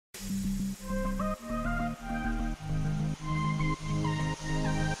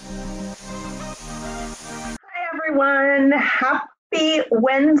everyone. Happy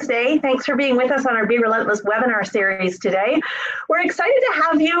Wednesday. Thanks for being with us on our Be Relentless webinar series today. We're excited to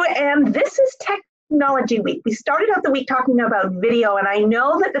have you, and this is Technology Week. We started out the week talking about video, and I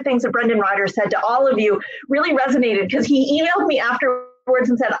know that the things that Brendan Ryder said to all of you really resonated because he emailed me afterwards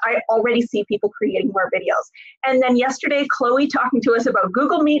and said, I already see people creating more videos. And then yesterday, Chloe talking to us about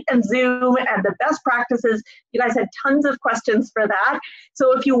Google Meet and Zoom and the best practices. You guys had tons of questions for that.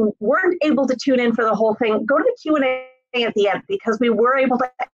 So if you weren't able to tune in for the whole thing, go to the Q&A at the end because we were able to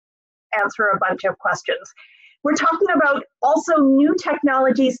answer a bunch of questions. We're talking about also new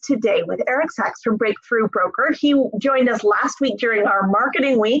technologies today with Eric Sachs from Breakthrough Broker. He joined us last week during our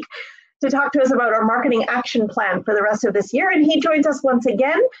marketing week to talk to us about our marketing action plan for the rest of this year. And he joins us once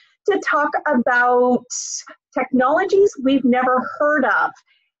again to talk about technologies we've never heard of.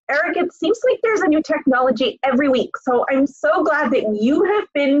 Eric, it seems like there's a new technology every week. So I'm so glad that you have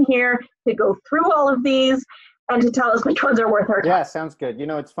been here to go through all of these and to tell us which ones are worth our time. Yeah, sounds good. You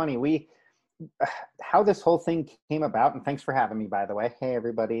know, it's funny. How this whole thing came about, and thanks for having me, by the way. Hey,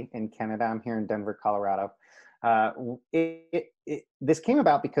 everybody in Canada. I'm here in Denver, Colorado. This came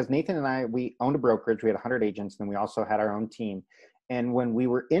about because Nathan and I, we owned a brokerage. We had 100 agents, and we also had our own team. And when we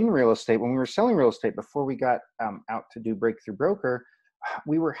were in real estate, when we were selling real estate before we got out to do Breakthrough Broker,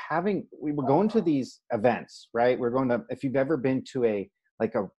 we were going to these events, right? We're going to, if you've ever been to an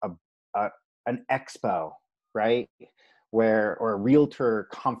expo, right? Or a realtor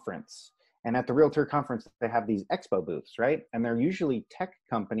conference. And at the realtor conference, they have these expo booths, right? And they're usually tech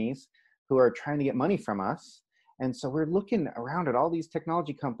companies who are trying to get money from us. And so we're looking around at all these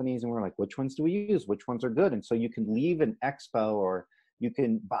technology companies and we're like, which ones do we use? Which ones are good? And so you can leave an expo or you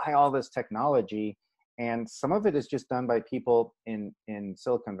can buy all this technology. And some of it is just done by people in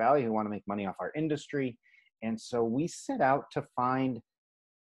Silicon Valley who want to make money off our industry. And so we set out to find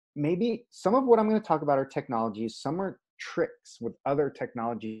maybe some of what I'm going to talk about are technologies. Some are tricks with other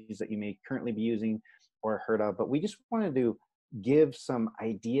technologies that you may currently be using or heard of. But we just wanted to give some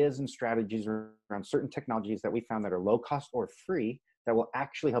ideas and strategies around certain technologies that we found that are low cost or free that will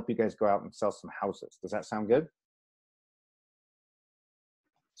actually help you guys go out and sell some houses. Does that sound good?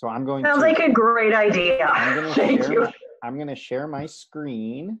 So Sounds like a great idea. I'm going to share my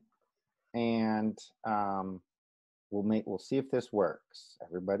screen and we'll see if this works.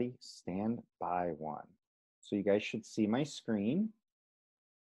 Everybody stand by one. So you guys should see my screen.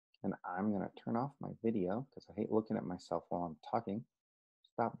 And I'm going to turn off my video because I hate looking at myself while I'm talking.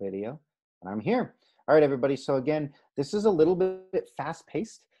 Stop video. And I'm here. All right, everybody. So again, this is a little bit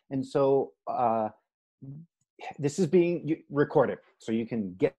fast-paced. And so this is being recorded. So you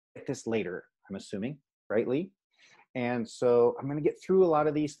can get this later, I'm assuming, right, Lee? And so I'm going to get through a lot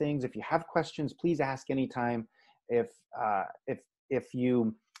of these things. If you have questions, please ask anytime. If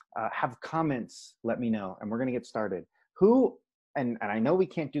you have comments, let me know. And we're going to get started. And I know we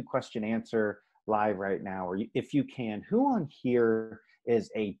can't do question answer live right now, or if you can, who on here is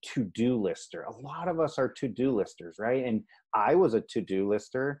a to-do lister? A lot of us are to-do listers, right? And I was a to-do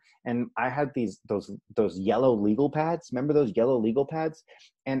lister, and I had those yellow legal pads. Remember those yellow legal pads?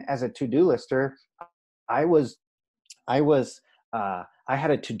 And as a to-do lister, I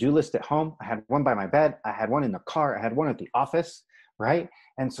had a to-do list at home. I had one by my bed. I had one in the car. I had one at the office, right?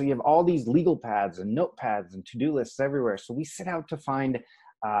 And so you have all these legal pads and notepads and to-do lists everywhere. So we set out to find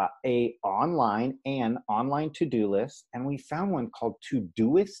an online to-do list, and we found one called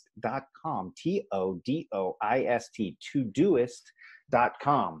Todoist.com, Todoist,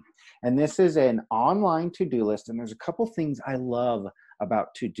 Todoist.com. And this is an online to-do list, and there's a couple things I love about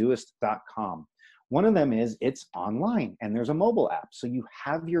Todoist.com. One of them is it's online, and there's a mobile app, so you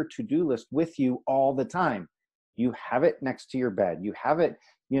have your to-do list with you all the time. You have it next to your bed. You have it,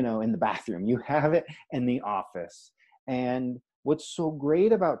 in the bathroom. You have it in the office. And what's so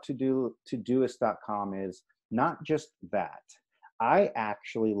great about Todoist.com is not just that. I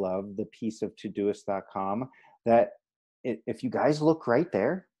actually love the piece of Todoist.com that if you guys look right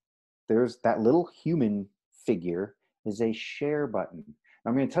there, there's that little human figure is a share button.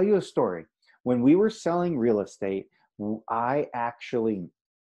 I'm going to tell you a story. When we were selling real estate, I actually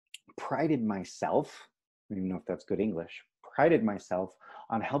prided myself, I don't even know if that's good English, prided myself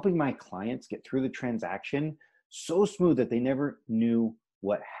on helping my clients get through the transaction so smooth that they never knew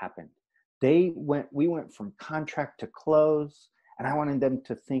what happened. We went from contract to close, and I wanted them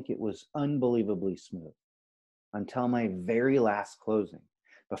to think it was unbelievably smooth until my very last closing.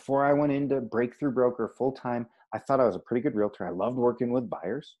 Before I went into Breakthrough Broker full-time, I thought I was a pretty good realtor. I loved working with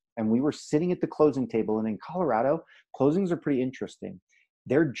buyers, and we were sitting at the closing table, and in Colorado, closings are pretty interesting.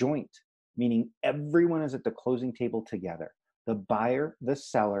 They're joint, meaning everyone is at the closing table together. The buyer, the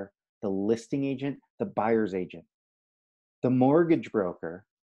seller, the listing agent, the buyer's agent. The mortgage broker,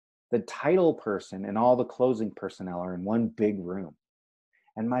 the title person, and all the closing personnel are in one big room.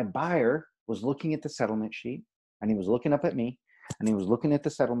 And my buyer was looking at the settlement sheet, and he was looking up at me, and he was looking at the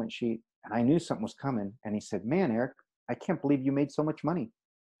settlement sheet, and I knew something was coming. And he said, "Man, Eric, I can't believe you made so much money.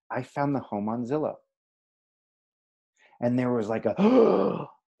 I found the home on Zillow." And there was like a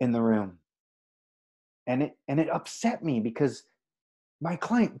in the room. And it upset me because my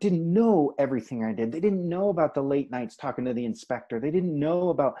client didn't know everything I did. They didn't know about the late nights talking to the inspector. They didn't know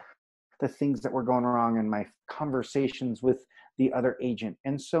about the things that were going wrong in my conversations with the other agent.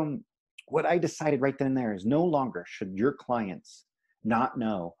 And so what I decided right then and there is no longer should your clients not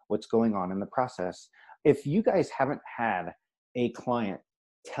know what's going on in the process. If you guys haven't had a client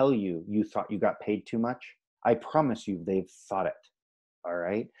tell you you thought you got paid too much, I promise you they've thought it. All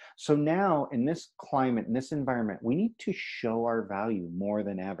right. So now in this climate, in this environment, we need to show our value more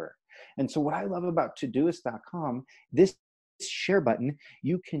than ever. And so what I love about Todoist.com, this share button,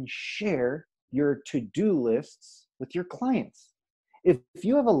 you can share your to-do lists with your clients. If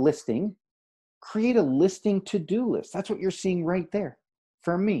you have a listing, create a listing to-do list. That's what you're seeing right there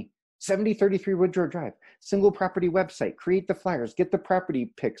from me. 7033 Woodrow Drive, single property website, create the flyers, get the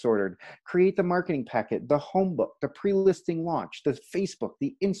property pics ordered, create the marketing packet, the home book, the pre-listing launch, the Facebook,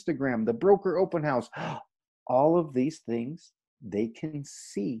 the Instagram, the broker open house, all of these things they can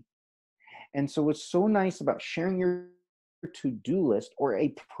see. And so what's so nice about sharing your to-do list or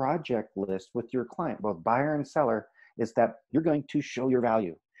a project list with your client, both buyer and seller, is that you're going to show your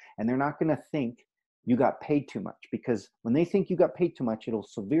value. And they're not going to think you got paid too much, because when they think you got paid too much, it'll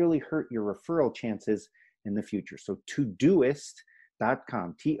severely hurt your referral chances in the future. So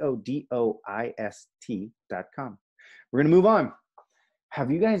Todoist.com, Todoist.com. We're going to move on.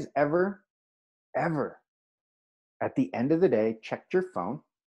 Have you guys ever, at the end of the day, checked your phone?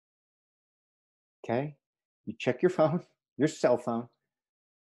 Okay. You check your phone, your cell phone,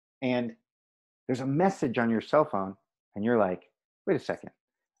 and there's a message on your cell phone, and you're like, wait a second,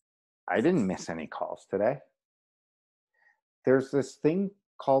 I didn't miss any calls today. There's this thing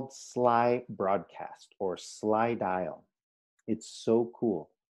called Sly Broadcast or Sly Dial. It's so cool.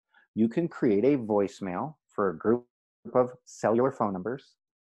 You can create a voicemail for a group of cellular phone numbers.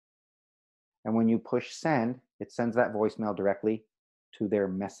 And when you push send, it sends that voicemail directly to their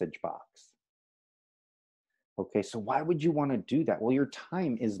message box. Okay, so why would you want to do that? Well, your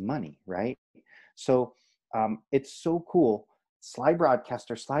time is money, right? So it's so cool. Sly Broadcast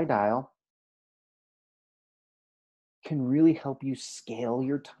or Sly Dial can really help you scale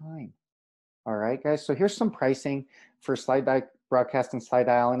your time. All right, guys. So here's some pricing for Sly Broadcast and Sly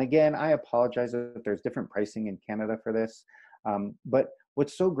Dial. And again, I apologize that there's different pricing in Canada for this. But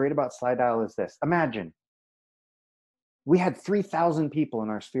what's so great about Sly Dial is this. Imagine we had 3,000 people in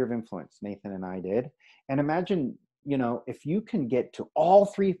our sphere of influence, Nathan and I did. And imagine, if you can get to all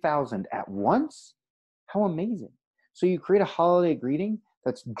 3,000 at once, how amazing. So you create a holiday greeting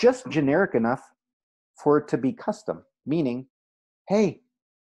that's just generic enough for it to be custom, meaning, hey,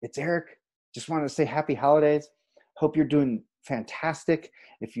 it's Eric. Just wanted to say happy holidays. Hope you're doing fantastic.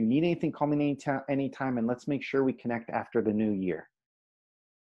 If you need anything, call me anytime, and let's make sure we connect after the new year.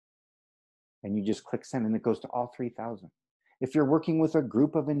 And you just click send, and it goes to all 3,000. If you're working with a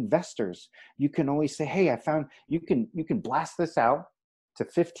group of investors, you can always say, hey, I found, you can blast this out to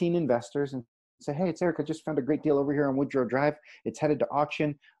 15 investors and say, hey, it's Eric. I just found a great deal over here on Woodrow Drive. It's headed to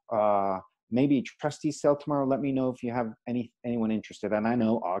auction. Maybe trustee sale tomorrow. Let me know if you have anyone interested. And I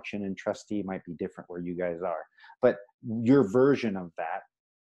know auction and trustee might be different where you guys are, but your version of that,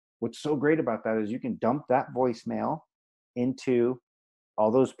 what's so great about that is you can dump that voicemail into all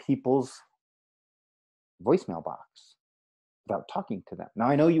those people's voicemail box without talking to them. Now,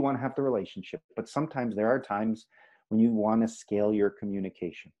 I know you want to have the relationship, but sometimes there are times when you want to scale your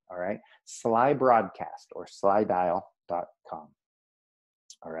communication. All right. Sly Broadcast or slydial.com.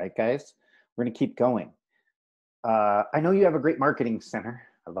 All right, guys, we're going to keep going. I know you have a great marketing center.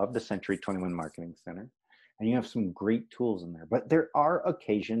 I love the Century 21 Marketing Center, and you have some great tools in there, but there are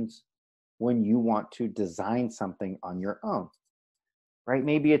occasions when you want to design something on your own, right?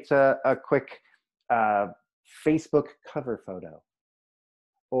 Maybe it's a quick Facebook cover photo,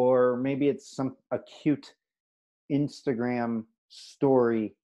 or maybe it's a cute Instagram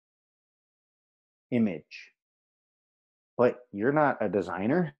story image, but you're not a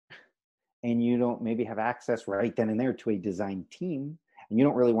designer and you don't maybe have access right then and there to a design team, and you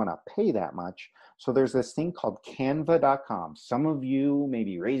don't really want to pay that much. So there's this thing called canva.com. Some of you may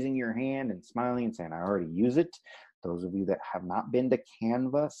be raising your hand and smiling and saying, I already use it. Those of you that have not been to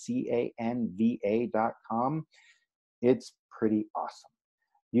Canva, canva.com, it's pretty awesome.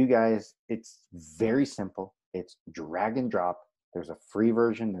 You guys, it's very simple. It's drag and drop. There's a free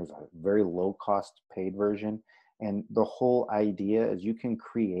version. There's a very low cost paid version. And the whole idea is you can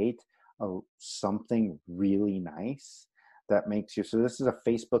create something really nice that makes you, so this is a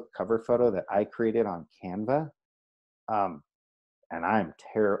Facebook cover photo that I created on Canva. And I am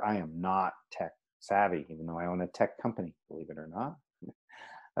not tech savvy, even though I own a tech company, believe it or not.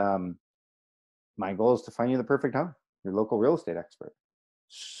 My goal is to find you the perfect home, your local real estate expert.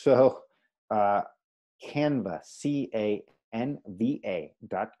 So Canva,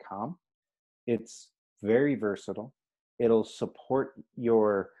 CANVA.com. It's very versatile. It'll support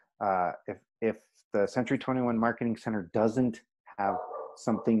your, if the Century 21 Marketing Center doesn't have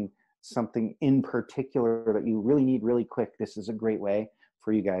something in particular that you really need really quick, this is a great way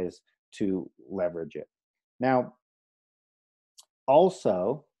for you guys to leverage it. Now,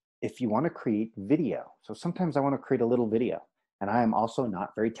 also, if you want to create video, so sometimes I want to create a little video, and I am also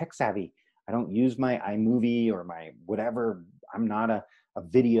not very tech savvy. I don't use my iMovie or my whatever. I'm not a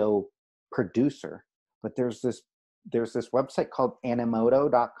video producer, but there's this website called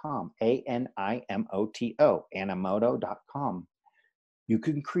Animoto.com, ANIMOTO, Animoto.com. You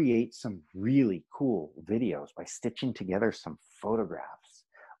can create some really cool videos by stitching together some photographs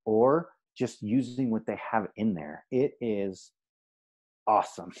or just using what they have in there. It is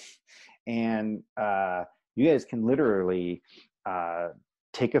awesome. And you guys can literally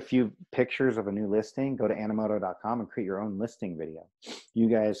take a few pictures of a new listing, go to Animoto.com and create your own listing video. You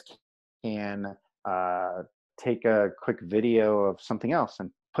guys can take a quick video of something else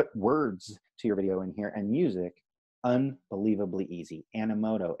and put words to your video in here and music. Unbelievably easy.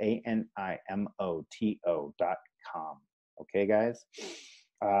 Animoto, ANIMOTO.com. Okay, guys?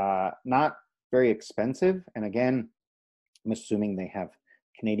 Not very expensive. And again, I'm assuming they have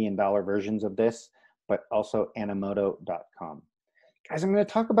Canadian dollar versions of this, but also Animoto.com. Guys, I'm going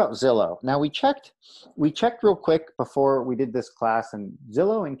to talk about Zillow. Now we checked real quick before we did this class, and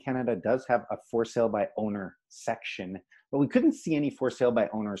Zillow in Canada does have a for sale by owner section, but we couldn't see any for sale by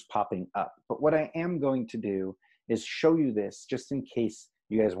owners popping up. But what I am going to do is show you this just in case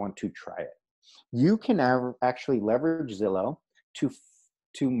you guys want to try it. You can actually leverage Zillow to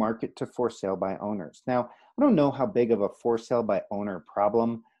market to for sale by owners. Now, I don't know how big of a for sale by owner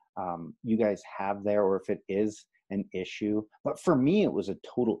problem you guys have there, or if it is an issue, but for me, it was a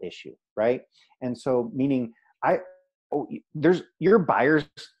total issue, right? And so, meaning your buyers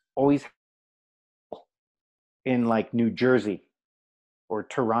always in like New Jersey or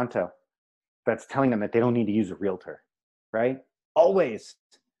Toronto that's telling them that they don't need to use a realtor, right? Always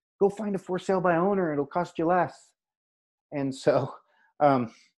go find a for sale by owner, it'll cost you less. And so the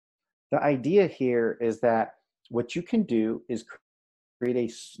idea here is that what you can do is create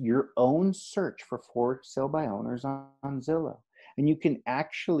your own search for sale by owners on Zillow. And you can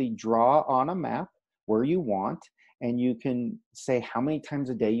actually draw on a map where you want, and you can say how many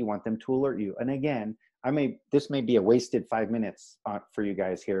times a day you want them to alert you. And again, this may be a wasted 5 minutes for you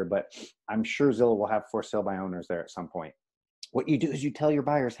guys here, but I'm sure Zillow will have for sale by owners there at some point. What you do is you tell your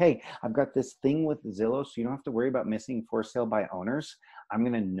buyers, hey, I've got this thing with Zillow, so you don't have to worry about missing for sale by owners. I'm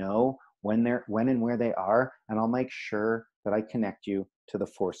going to know when and where they are, and I'll make sure that I connect you to the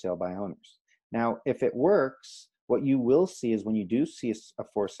for sale by owners. Now, if it works, what you will see is when you do see a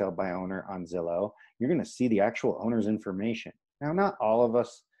for sale by owner on Zillow, you're going to see the actual owner's information. Now, not all of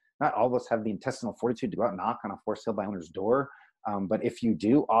us have the intestinal fortitude to go out and knock on a for sale by owner's door. But if you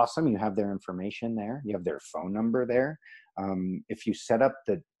do, awesome, you have their information there. You have their phone number there. If you set up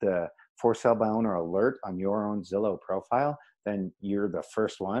the for sale by owner alert on your own Zillow profile, then you're the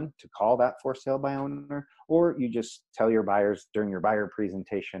first one to call that for sale by owner, or you just tell your buyers during your buyer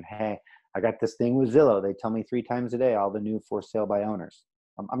presentation, hey, I got this thing with Zillow. They tell me 3 times a day, all the new for sale by owners.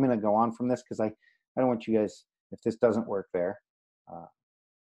 I'm going to go on from this because I don't want you guys, if this doesn't work there,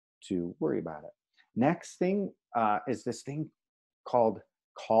 to worry about it. Next thing is this thing called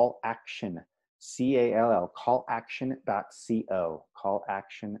Call Action, CALL, callaction.co,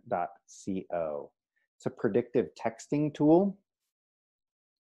 callaction.co. It's a predictive texting tool.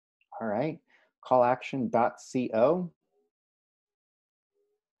 All right, callaction.co.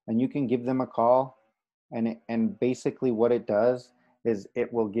 And you can give them a call, and basically what it does is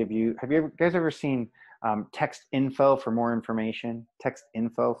it will give you, have you guys ever seen text info for more information? Text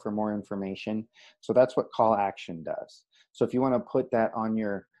info for more information. So that's what Call Action does. So if you want to put that on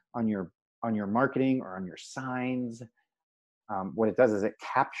your marketing or on your signs, what it does is it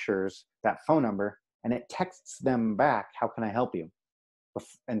captures that phone number and it texts them back, how can I help you?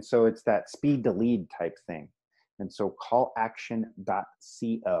 And so it's that speed to lead type thing. And so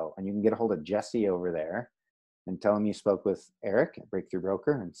callaction.co, and you can get a hold of Jesse over there and tell him you spoke with Eric at Breakthrough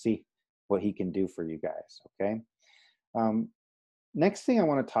Broker and see what he can do for you guys, okay? Next thing I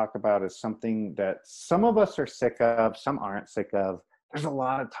want to talk about is something that some of us are sick of, some aren't sick of. There's a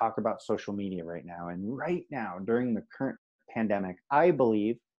lot of talk about social media right now. And right now, during the current pandemic, I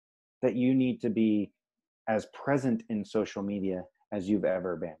believe that you need to be as present in social media as you've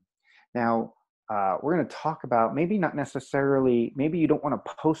ever been. Now, we're going to talk about maybe not necessarily, maybe you don't want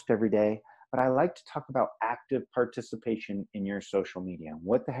to post every day, but I like to talk about active participation in your social media.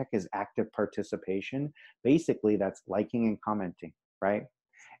 What the heck is active participation? Basically, that's liking and commenting, right?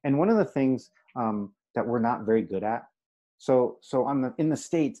 And one of the things that we're not very good at, so in the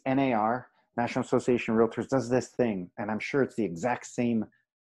States, NAR, National Association of Realtors, does this thing, and I'm sure it's the exact same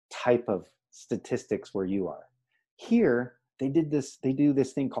type of statistics where you are. Here, they do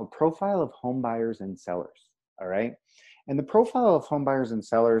this thing called profile of home buyers and sellers, all right? And the profile of home buyers and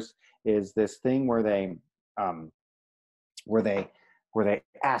sellers is this thing where they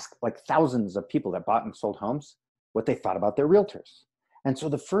ask like thousands of people that bought and sold homes what they thought about their realtors. And so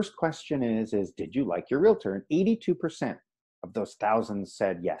the first question is did you like your realtor? And 82% of those thousands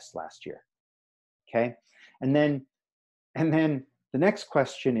said yes last year. Okay. And then the next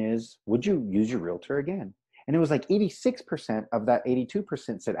question is, would you use your realtor again? And it was like 86% of that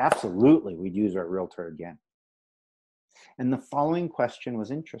 82% said, absolutely, we'd use our realtor again. And the following question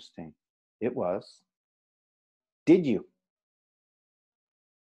was interesting. It was, did you?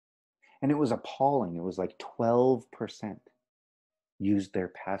 And it was appalling. It was like 12% used their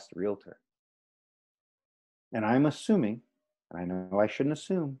past realtor. And I'm assuming, and I know I shouldn't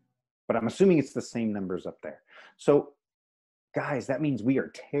assume, but I'm assuming it's the same numbers up there. So guys, that means we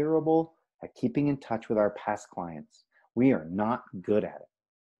are terrible at keeping in touch with our past clients. We are not good at it.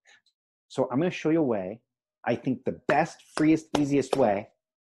 So I'm going to show you a way, I think the best, freest, easiest way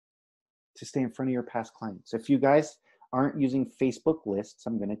to stay in front of your past clients. If you guys aren't using Facebook lists,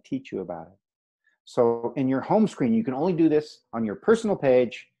 I'm going to teach you about it. So in your home screen, you can only do this on your personal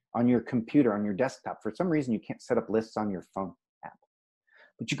page, on your computer, on your desktop. For some reason, you can't set up lists on your phone app.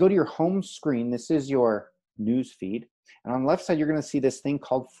 But you go to your home screen. This is your news feed. And on the left side, you're going to see this thing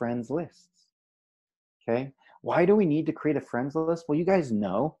called friends lists. Okay. Why do we need to create a friends list? Well, you guys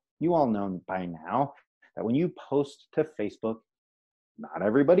know, you all know by now that when you post to Facebook, not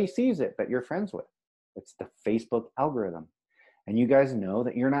everybody sees it that you're friends with. It's the Facebook algorithm. And you guys know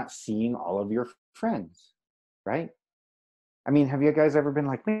that you're not seeing all of your friends, right? I mean, have you guys ever been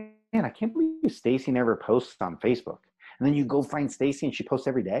like, man, I can't believe Stacy never posts on Facebook. And then you go find Stacy and she posts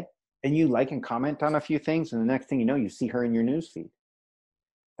every day. And you like and comment on a few things, and the next thing you know, you see her in your newsfeed.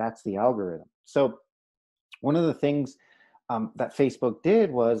 That's the algorithm. So one of the things that Facebook did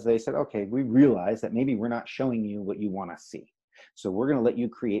was they said, okay, we realize that maybe we're not showing you what you want to see. So we're going to let you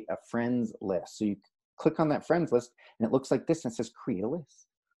create a friends list. So you click on that friends list, and it looks like this, and it says create a list.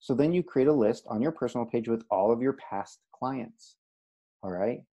 So then you create a list on your personal page with all of your past clients, all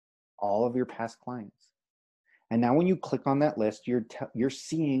right? All of your past clients. And now when you click on that list, you're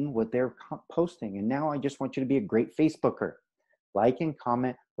seeing what they're posting. And now I just want you to be a great Facebooker. Like and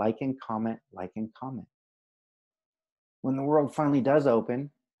comment, like and comment, like and comment. When the world finally does open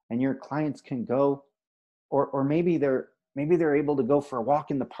and your clients can go, or maybe they're able to go for a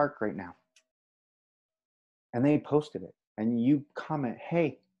walk in the park right now. And they posted it. And you comment,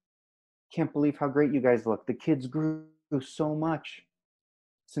 hey, can't believe how great you guys look. The kids grew so much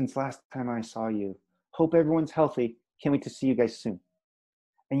since last time I saw you. Hope everyone's healthy. Can't wait to see you guys soon.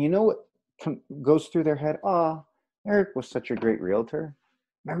 And you know what goes through their head? Oh, Eric was such a great realtor.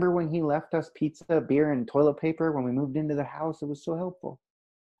 Remember when he left us pizza, beer, and toilet paper when we moved into the house? It was so helpful.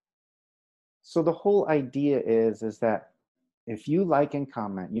 So the whole idea is that if you like and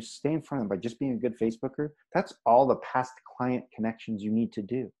comment, you stay in front of them by just being a good Facebooker, that's all the past client connections you need to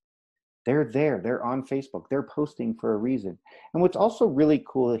do. They're there. They're on Facebook. They're posting for a reason. And what's also really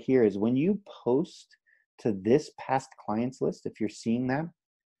cool here is when you post to this past clients list, if you're seeing them,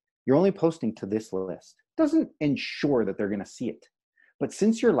 you're only posting to this list. It doesn't ensure that they're going to see it. But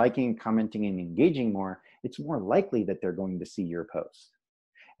since you're liking, commenting, and engaging more, it's more likely that they're going to see your post.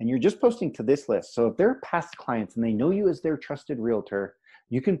 And you're just posting to this list. So if they're past clients and they know you as their trusted realtor,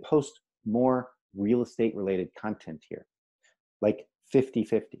 you can post more real estate related content here, like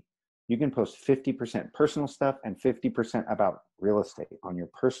 50-50. You can post 50% personal stuff and 50% about real estate on your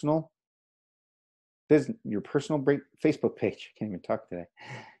personal business, your personal Facebook page. I can't even talk today.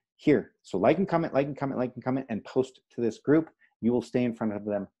 Here, so like and comment, like and comment, like and comment, and post to this group. You will stay in front of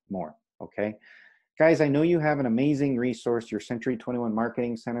them more, okay? Guys, I know you have an amazing resource, your Century 21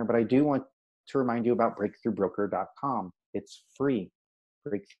 Marketing Center, but I do want to remind you about breakthroughbroker.com. It's free.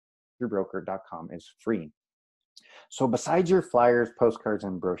 Breakthroughbroker.com is free. So besides your flyers, postcards,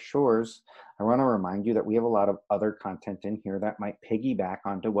 and brochures, I want to remind you that we have a lot of other content in here that might piggyback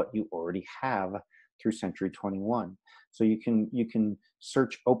onto what you already have through Century 21. So you can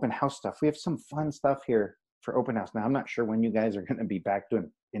search open house stuff. We have some fun stuff here for open house. Now, I'm not sure when you guys are going to be back doing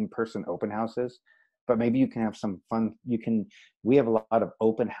in-person open houses, but maybe you can have some fun. We have a lot of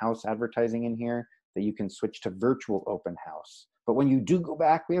open house advertising in here that you can switch to virtual open house. But when you do go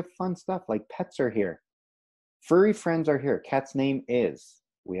back, we have fun stuff like pets are here. Furry friends are here. Cat's name is.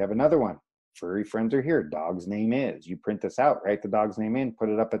 We have another one. Furry friends are here. Dog's name is. You print this out, write the dog's name in, put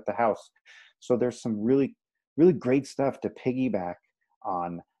it up at the house. So there's some really, really great stuff to piggyback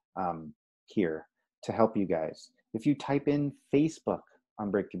on here to help you guys. If you type in Facebook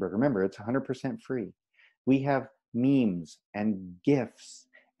on Breakthrough Broker, remember it's 100% free. We have memes and GIFs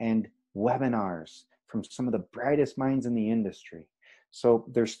and webinars from some of the brightest minds in the industry. So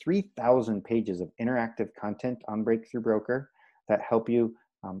there's 3,000 pages of interactive content on Breakthrough Broker that help you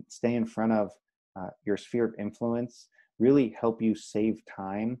stay in front of your sphere of influence, really help you save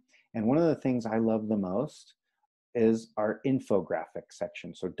time. And one of the things I love the most is our infographic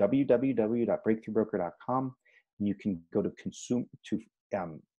section. So www.breakthroughbroker.com. You can go to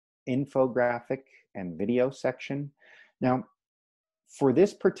infographic and video section. Now, for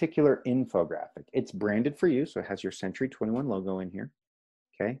this particular infographic, it's branded for you, so it has your Century 21 logo in here.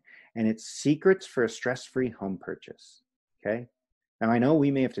 Okay, and it's secrets for a stress-free home purchase. Okay, now I know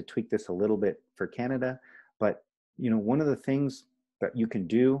we may have to tweak this a little bit for Canada, but one of the things that you can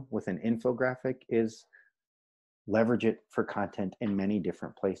do with an infographic is leverage it for content in many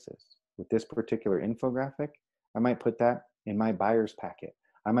different places. With this particular infographic, I might put that in my buyer's packet.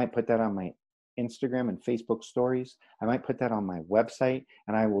 I might put that on my Instagram and Facebook stories. I might put that on my website,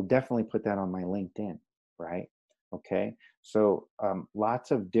 and I will definitely put that on my LinkedIn, right? Okay, so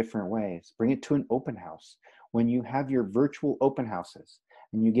lots of different ways. Bring it to an open house. When you have your virtual open houses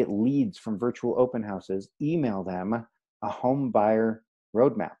and you get leads from virtual open houses, email them a home buyer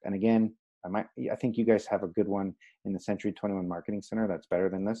roadmap. And again, I think you guys have a good one in the Century 21 Marketing Center that's better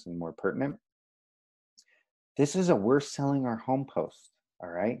than this and more pertinent. This is a we're selling our home post, all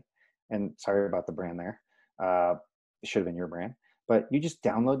right? And sorry about the brand there. It should have been your brand. But you just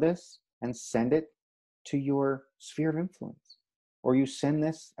download this and send it to your sphere of influence, or you send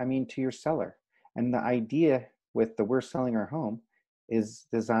this, to your seller. And the idea with the we're selling our home is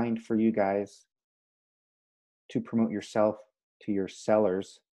designed for you guys to promote yourself to your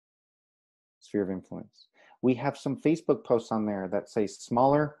seller's sphere of influence. We have some Facebook posts on there that say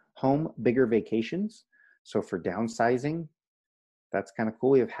smaller home, bigger vacations. So for downsizing, that's kind of cool.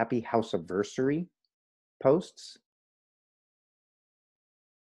 We have happy house anniversary posts.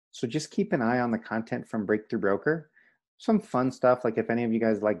 So just keep an eye on the content from Breakthrough Broker. Some fun stuff, like if any of you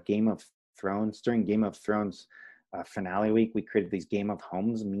guys like Game of Thrones, during Game of Thrones finale week, we created these Game of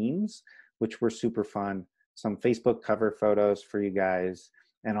Homes memes, which were super fun. Some Facebook cover photos for you guys,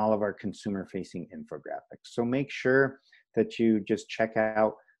 and all of our consumer-facing infographics. So make sure that you just check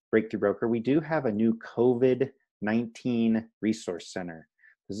out Breakthrough Broker. We do have a new COVID-19 resource center.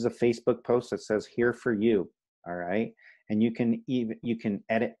 This is a Facebook post that says "Here for you," all right? And you can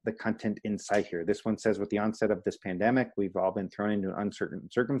edit the content inside here. This one says, with the onset of this pandemic, we've all been thrown into uncertain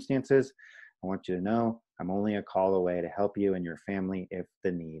circumstances. I want you to know I'm only a call away to help you and your family if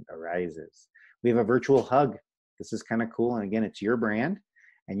the need arises. We have a virtual hug. This is kind of cool. And again, it's your brand.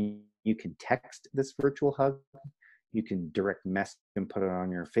 And you can text this virtual hug. You can direct message and put it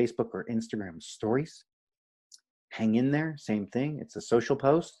on your Facebook or Instagram stories. Hang in there, same thing. It's a social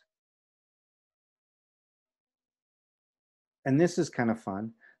post. And this is kind of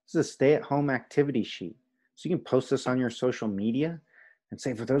fun. This is a stay-at-home activity sheet. So you can post this on your social media and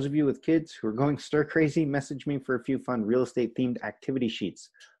say, for those of you with kids who are going stir crazy, message me for a few fun real estate themed activity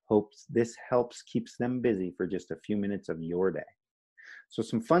sheets. Hopes this keeps them busy for just a few minutes of your day. So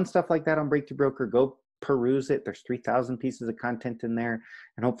some fun stuff like that on Breakthrough Broker. Go peruse it. There's 3,000 pieces of content in there.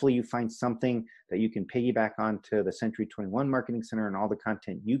 And hopefully you find something that you can piggyback onto the Century 21 Marketing Center and all the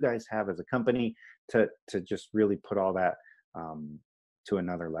content you guys have as a company to just really put all that to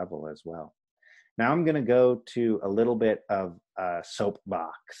another level as well. Now I'm going to go to a little bit of a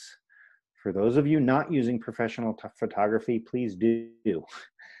soapbox. For those of you not using professional photography, please do.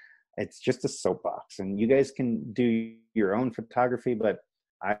 It's just a soapbox, and you guys can do your own photography, but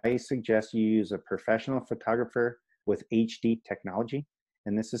I suggest you use a professional photographer with HD technology.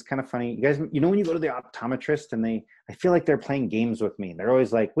 And this is kind of funny. You guys, when you go to the optometrist and I feel like they're playing games with me. They're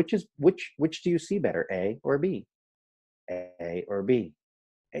always like, which do you see better, A or B? A or B?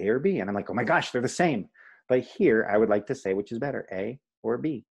 A or B? And I'm like, oh my gosh, they're the same. But here I would like to say, which is better, A or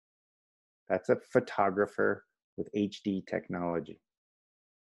B? That's a photographer with HD technology?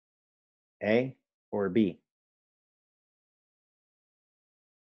 A or B?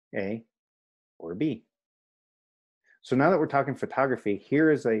 A or B? So now that we're talking photography,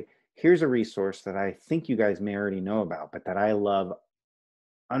 here's a resource that I think you guys may already know about, but that I love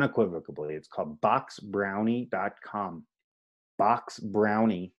unequivocally. It's called boxbrownie.com.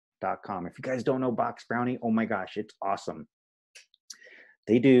 Boxbrownie.com. If you guys don't know Box Brownie, oh my gosh, it's awesome.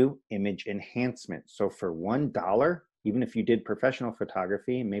 They do image enhancement. So for $1, even if you did professional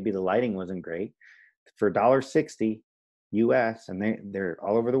photography, maybe the lighting wasn't great, for $1.60 US, and they're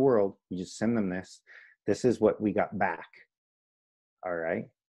all over the world, you just send them this. This is what we got back. All right.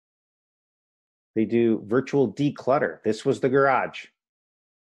 They do virtual declutter. This was the garage.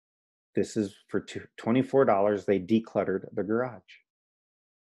 This is for $24. They decluttered the garage.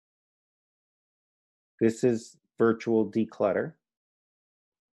 This is virtual declutter.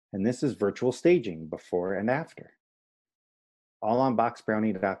 And this is virtual staging, before and after. All on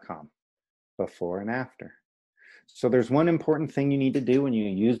boxbrownie.com, before and after. So there's one important thing you need to do when you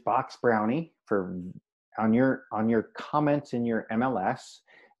use Box Brownie on your comments in your MLS.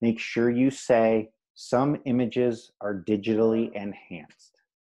 Make sure you say some images are digitally enhanced.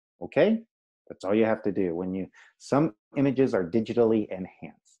 Okay? That's all you have to do. Some images are digitally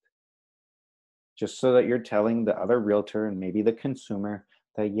enhanced. Just so that you're telling the other realtor and maybe the consumer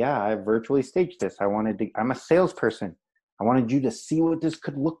that, yeah, I virtually staged this. I'm a salesperson. I wanted you to see what this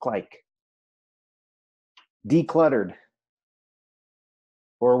could look like. Decluttered,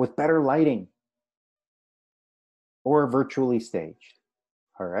 or with better lighting, or virtually staged.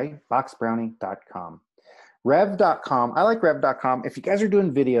 All right, boxbrownie.com. Rev.com, I like Rev.com. If you guys are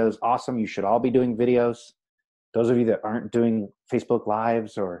doing videos, awesome. You should all be doing videos. Those of you that aren't doing Facebook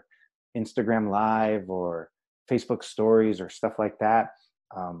Lives or Instagram Live or Facebook Stories or stuff like that,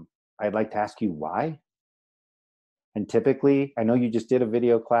 I'd like to ask you why. And typically, I know you just did a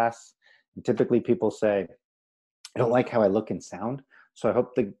video class, and typically people say, I don't like how I look and sound. So I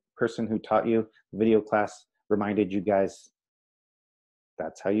hope the person who taught you the video class reminded you guys,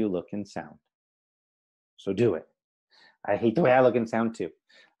 that's how you look and sound. So do it. I hate the way I look and sound too,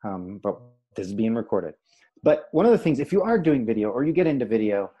 but this is being recorded. But one of the things, if you are doing video or you get into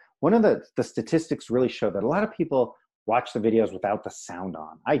video, one of the statistics really show that a lot of people watch the videos without the sound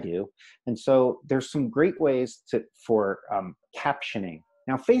on. I do. And so there's some great ways for captioning.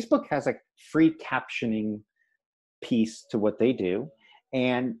 Now, Facebook has a free captioning piece to what they do,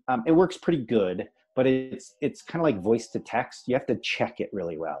 and it works pretty good, but it's kind of like voice to text. You have to check it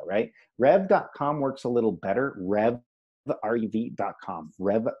really well, right? Rev.com works a little better. Rev.com.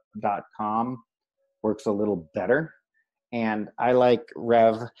 Rev.com works a little better. And I like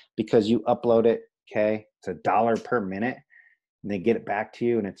Rev because you upload it, okay? It's $1 per minute, and they get it back to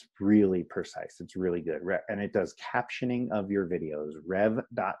you, and it's really precise. It's really good. And it does captioning of your videos.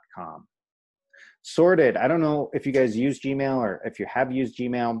 Rev.com. Sorted. I don't know if you guys use Gmail or if you have used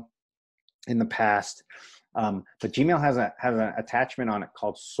Gmail in the past, but Gmail has an attachment on it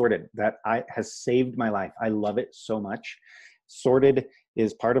called Sorted that has saved my life. I love it so much. Sorted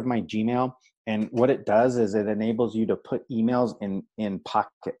is part of my Gmail, and what it does is it enables you to put emails in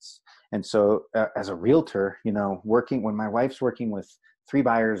pockets. And so as a realtor, when my wife's working with 3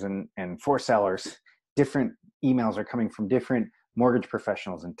 buyers and 4 sellers, different emails are coming from different mortgage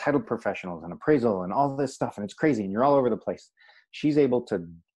professionals and title professionals and appraisal and all this stuff, and it's crazy, and you're all over the place. She's able to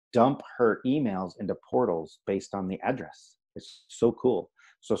dump her emails into portals based on the address. It's so cool.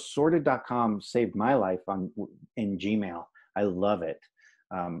 So sorted.com saved my life in Gmail. I love it.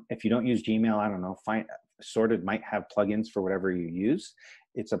 If you don't use Gmail, I don't know, Sorted might have plugins for whatever you use.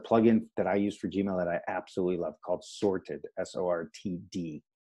 It's a plugin that I use for Gmail that I absolutely love called Sorted, S-O-R-T-D.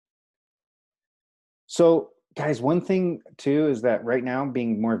 So guys, one thing too is that right now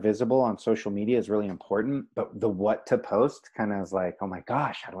being more visible on social media is really important, but the what to post kind of is like, oh my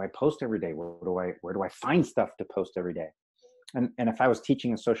gosh, how do I post every day? Where do I find stuff to post every day? And if I was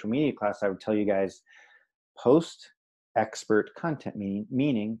teaching a social media class, I would tell you guys, post expert content,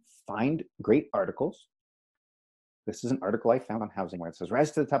 meaning find great articles. This is an article I found on housing where it says,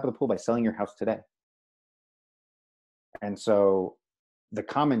 rise to the top of the pool by selling your house today. And so the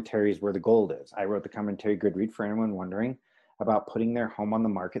commentaries where the gold is. I wrote the commentary grid read for anyone wondering about putting their home on the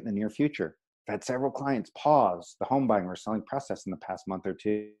market in the near future. I've had several clients pause the home buying or selling process in the past month or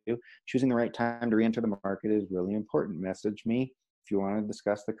two. Choosing the right time to re-enter the market is really important. Message me if you want to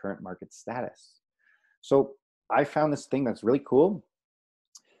discuss the current market status. So I found this thing that's really cool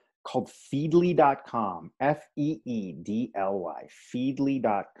called Feedly.com, F-E-E-D-L-Y,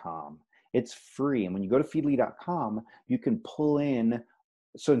 Feedly.com. It's free. And when you go to Feedly.com, you can pull in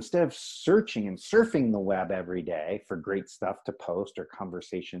So instead of searching and surfing the web every day for great stuff to post or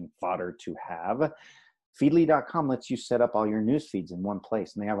conversation fodder to have, Feedly.com lets you set up all your news feeds in one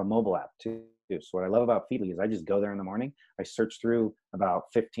place, and they have a mobile app too. So what I love about Feedly is I just go there in the morning, I search through about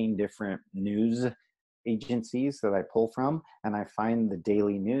 15 different news agencies that I pull from, and I find the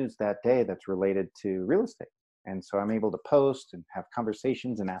daily news that day that's related to real estate. And so I'm able to post and have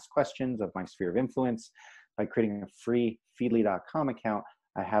conversations and ask questions of my sphere of influence. By creating a free Feedly.com account,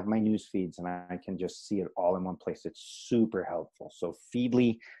 I have my news feeds and I can just see it all in one place. It's super helpful. So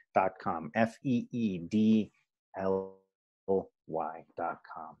Feedly.com, Feedly.com.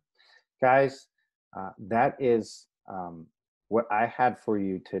 Guys, that is what I had for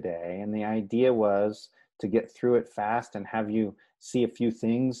you today. And the idea was to get through it fast and have you see a few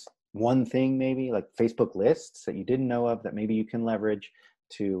things, one thing maybe, like Facebook lists that you didn't know of that maybe you can leverage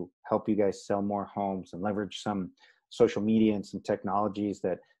to help you guys sell more homes, and leverage some social media and some technologies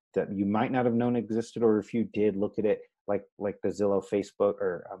that you might not have known existed, or if you did, look at it like the Zillow, Facebook,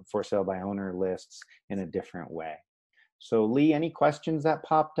 or for sale by owner lists in a different way. So Lee, any questions that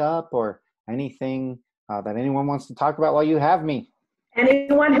popped up, or anything that anyone wants to talk about while you have me?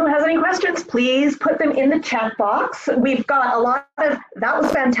 Anyone who has any questions, please put them in the chat box. We've got a lot of, that was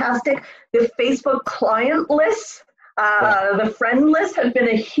fantastic. The Facebook client list, the friend list has been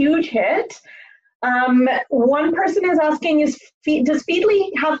a huge hit. One person is asking, does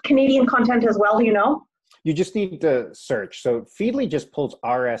Feedly have Canadian content as well? Do you know? You just need to search. So Feedly just pulls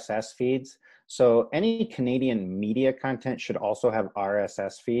RSS feeds. So any Canadian media content should also have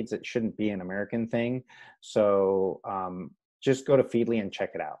RSS feeds. It shouldn't be an American thing. So just go to Feedly and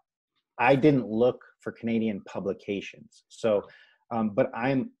check it out. I didn't look for Canadian publications. So, but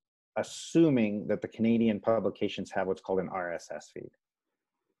I'm assuming that the Canadian publications have what's called an RSS feed.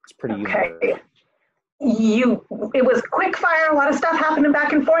 It's pretty universal. It was quick fire, a lot of stuff happening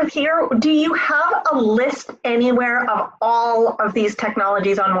back and forth here. Do you have a list anywhere of all of these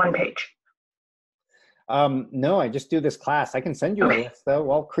technologies on one page? No, I just do this class. I can send you a list though.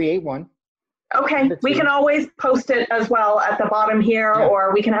 I'll create one. Okay, we can always post it as well at the bottom here, yeah.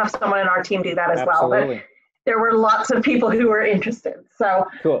 Or we can have someone in our team do that as Absolutely. well. But there were lots of people who were interested. So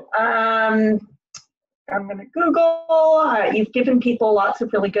cool. I'm going to Google. You've given people lots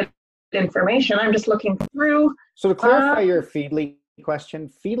of really good information. I'm just looking through. So to clarify your Feedly question,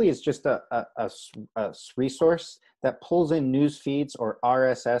 Feedly is just a resource that pulls in news feeds or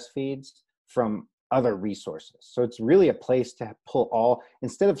RSS feeds from other resources. So it's really a place to pull all,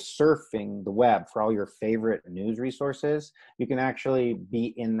 instead of surfing the web for all your favorite news resources, you can actually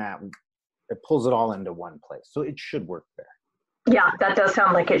be in that, it pulls it all into one place. So it should work there. Yeah, that does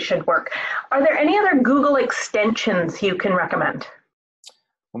sound like it should work. Are there any other Google extensions you can recommend?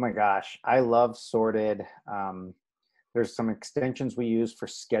 Oh my gosh, I love Sorted. There's some extensions we use for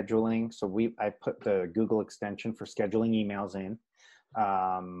scheduling. So I put the Google extension for scheduling emails in.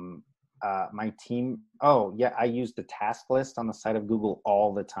 My team, I use the task list on the side of Google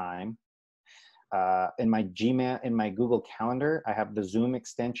all the time. In my Gmail, in my Google Calendar, I have the Zoom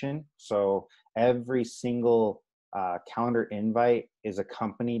extension. So every single calendar invite is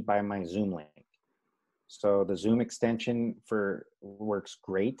accompanied by my Zoom link. So the Zoom extension works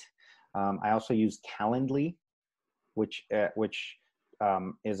great. I also use Calendly, which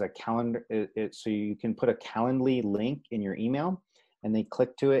is a calendar. So you can put a Calendly link in your email, and they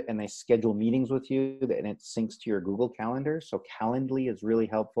click to it and they schedule meetings with you, and it syncs to your Google Calendar. So Calendly is really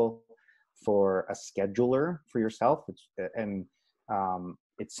helpful for a scheduler for yourself. It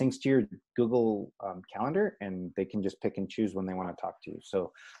syncs to your Google Calendar, and they can just pick and choose when they want to talk to you.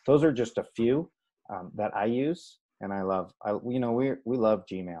 So those are just a few that I use, and I love. We love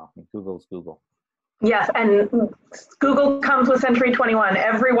Gmail. Google's Google. Yes, and Google comes with Century 21.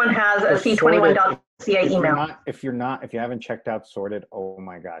 Everyone has a C21.ca email. If you haven't checked out Sorted, oh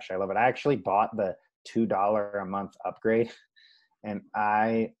my gosh, I love it. I actually bought the $2 a month upgrade, and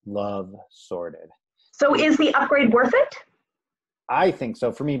I love Sorted. So is the upgrade worth it? I think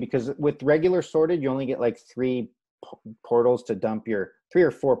so for me, because with regular Sorted, you only get like 3 portals to dump your 3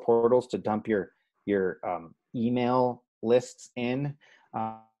 or 4 portals to dump your email lists in.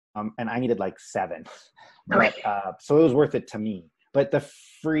 And I needed like 7. But, so it was worth it to me. But the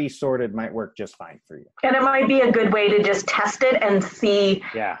free Sorted might work just fine for you. And it might be a good way to just test it and see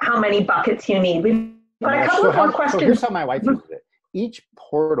how many buckets you need. We've got a couple more questions. So here's how my wife uses it. Each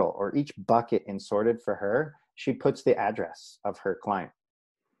portal or each bucket in Sorted for her, she puts the address of her client.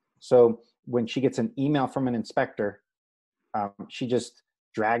 So when she gets an email from an inspector, she just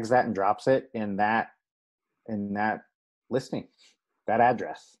drags that and drops it in that listing, that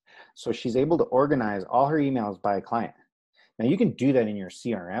address. So she's able to organize all her emails by client. Now you can do that in your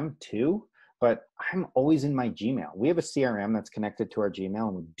CRM too, but I'm always in my Gmail. We have a CRM that's connected to our Gmail,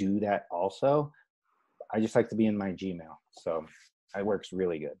 and we do that also. I just like to be in my Gmail. So it works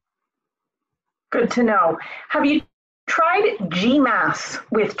really good. Good to know. Have you tried GMass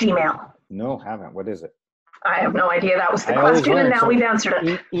with Gmail? No, haven't. What is it? I have no idea. That was the question, and now we've answered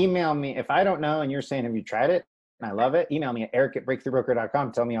it. Email me. If I don't know and you're saying, have you tried it? And I love it. Email me at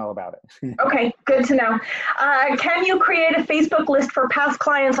eric@breakthroughbroker.com. Tell me all about it. Okay, good to know. Can you create a Facebook list for past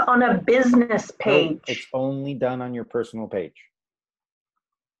clients on a business page? No, it's only done on your personal page.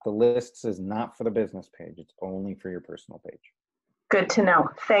 The list is not for the business page. It's only for your personal page. Good to know.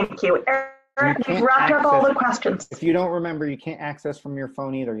 Thank you. Eric, we've wrapped up all the questions. If you don't remember, you can't access from your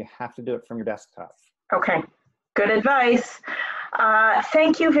phone either. You have to do it from your desktop. Okay, good advice.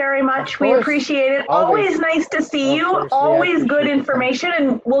 Thank you very much. We appreciate it. Always nice to see you. Always good information.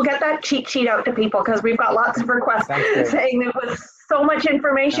 And we'll get that cheat sheet out to people because we've got lots of requests saying there was so much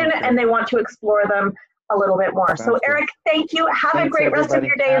information and they want to explore them a little bit more. So Eric, thank you. Have a great rest of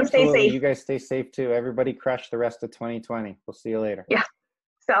your day and stay safe. You guys stay safe too. Everybody crush the rest of 2020. We'll see you later. Yeah,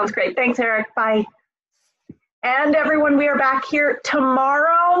 sounds great. Thanks, Eric. Bye. And everyone, we are back here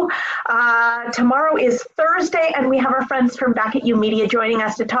tomorrow. Tomorrow is Thursday, and we have our friends from Back at You Media joining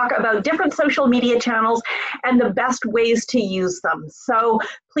us to talk about different social media channels and the best ways to use them. So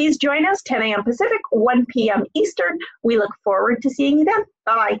please join us, 10 a.m. Pacific, 1 p.m. Eastern. We look forward to seeing you then.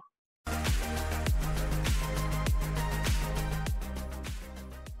 Bye-bye.